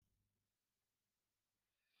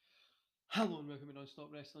Hello and welcome to Non-Stop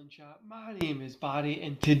Wrestling Chat. My name is Barry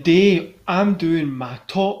and today I'm doing my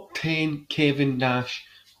top 10 Kevin Nash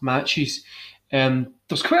matches.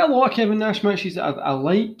 There's quite a lot of Kevin Nash matches that I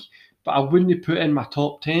like, but I wouldn't put in my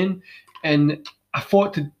top 10. And I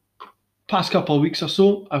thought the past couple of weeks or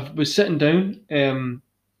so, I was sitting down and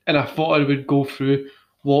I thought I would go through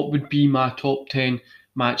what would be my top 10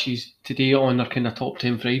 matches today on our kind of top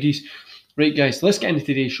 10 Fridays. Right, guys, let's get into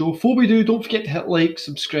today's show. Before we do, don't forget to hit like,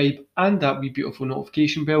 subscribe, and that wee beautiful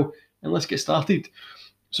notification bell, and let's get started.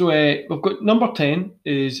 So, we've got number 10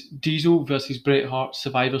 is Diesel versus Bret Hart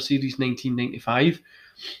Survivor Series 1995.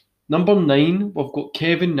 Number 9, we've got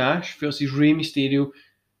Kevin Nash versus Rey Mysterio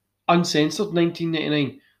Uncensored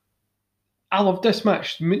 1999. I love this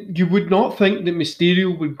match. You would not think that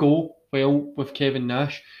Mysterio would go well with Kevin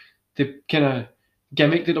Nash. The kind of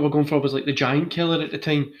gimmick that they were going for was like the Giant Killer at the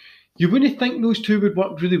time. You wouldn't think those two would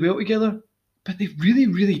work really well together, but they really,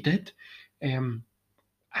 really did.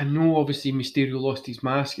 I know obviously Mysterio lost his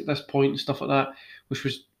mask at this point and stuff like that, which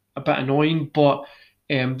was a bit annoying, but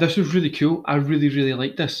this was really cool. I really, really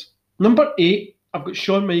like this. Number 8, I've got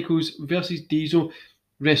Shawn Michaels versus Diesel,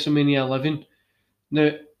 WrestleMania 11.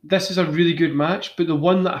 Now, this is a really good match, but the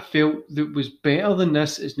one that I felt that was better than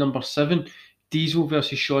this is number 7, Diesel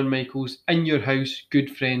versus Shawn Michaels, in your house,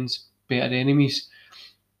 good friends, better enemies.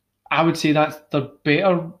 I would say that's the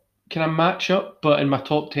better kind of matchup, but in my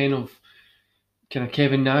top 10 of kind of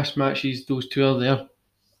Kevin Nash matches, those two are there.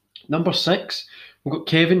 Number 6, we've got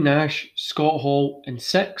Kevin Nash, Scott Hall, and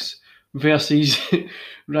Syxx versus,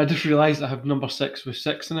 I just realised I have number 6 with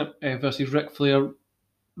 6 in it, versus Ric Flair,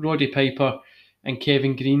 Roddy Piper, and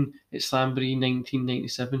Kevin Green at Slamboree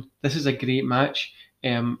 1997. This is a great match.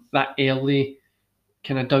 That early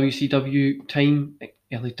kind of WCW time,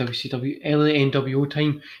 early NWO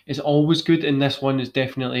time is always good, and this one is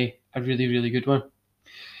definitely a really, really good one.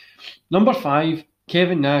 Number 5,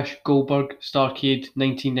 Kevin Nash, Goldberg, Starrcade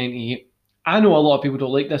 1998. I know a lot of people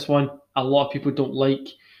don't like this one. A lot of people don't like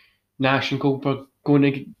Nash and Goldberg going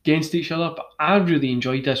against each other, but I really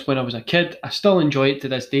enjoyed this when I was a kid. I still enjoy it to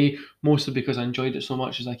this day, mostly because I enjoyed it so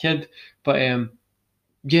much as a kid. But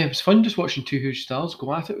yeah, it was fun just watching two huge stars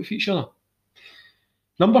go at it with each other.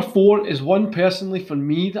 Number 4 is one personally for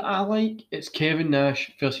me that I like. It's Kevin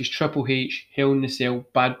Nash versus Triple H, Hell in a Cell,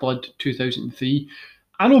 Bad Blood 2003.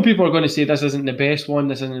 I know people are going to say this isn't the best one,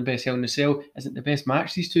 this isn't the best Hell in a Cell, isn't the best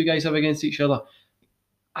match these two guys have against each other.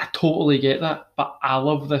 I totally get that, but I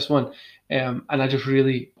love this one. And I just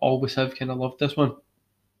really always have kind of loved this one.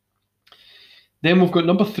 Then we've got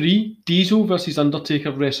number 3, Diesel versus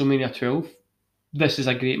Undertaker, WrestleMania 12. This is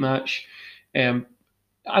a great match. And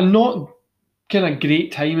not kind of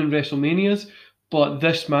great time in WrestleManias, but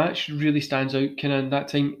this match really stands out kind of in that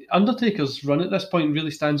time. Undertaker's run at this point really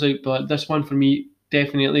stands out, but this one for me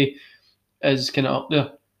definitely is kind of up there.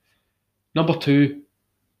 Number 2,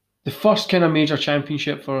 the first kind of major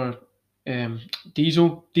championship for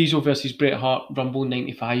Diesel versus Bret Hart, Rumble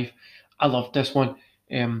 95. I loved this one.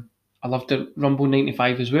 I loved the Rumble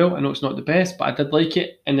 95 as well. I know it's not the best, but I did like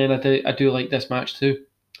it, and then I do like this match too.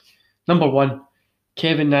 Number 1,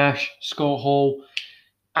 Kevin Nash, Scott Hall,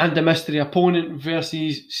 and the mystery opponent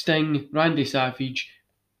versus Sting, Randy Savage,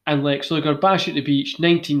 and Lex Luger, Bash at the Beach,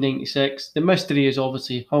 1996. The mystery is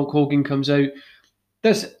obviously Hulk Hogan comes out.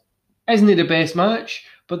 This isn't the best match,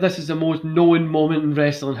 but this is the most known moment in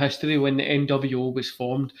wrestling history when the NWO was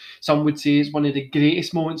formed. Some would say it's one of the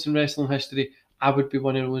greatest moments in wrestling history. I would be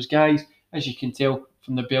one of those guys. As you can tell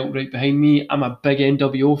from the belt right behind me, I'm a big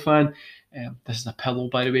NWO fan. This is a pillow,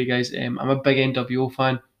 by the way, guys. I'm a big NWO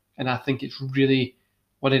fan, and I think it's really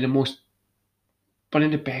one of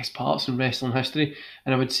the best parts in wrestling history.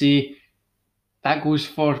 And I would say that goes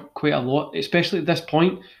for quite a lot, especially at this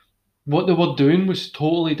point. What they were doing was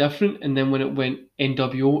totally different, and then when it went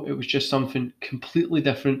NWO, it was just something completely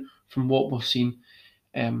different from what we've seen.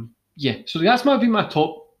 So that's might be my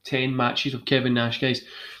top 10 matches of Kevin Nash, guys.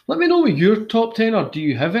 Let me know what your top 10 are. Do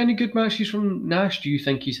you have any good matches from Nash? Do you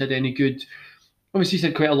think he's had any good? Obviously, he's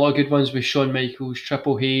had quite a lot of good ones with Shawn Michaels,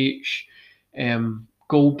 Triple H,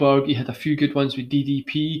 Goldberg. He had a few good ones with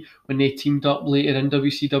DDP when they teamed up later in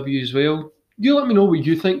WCW as well. You let me know what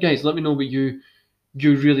you think, guys. Let me know what you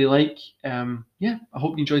really like. I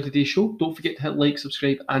hope you enjoyed today's show. Don't forget to hit like,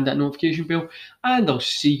 subscribe, and that notification bell. And I'll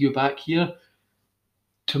see you back here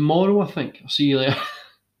tomorrow, I think. I'll see you later.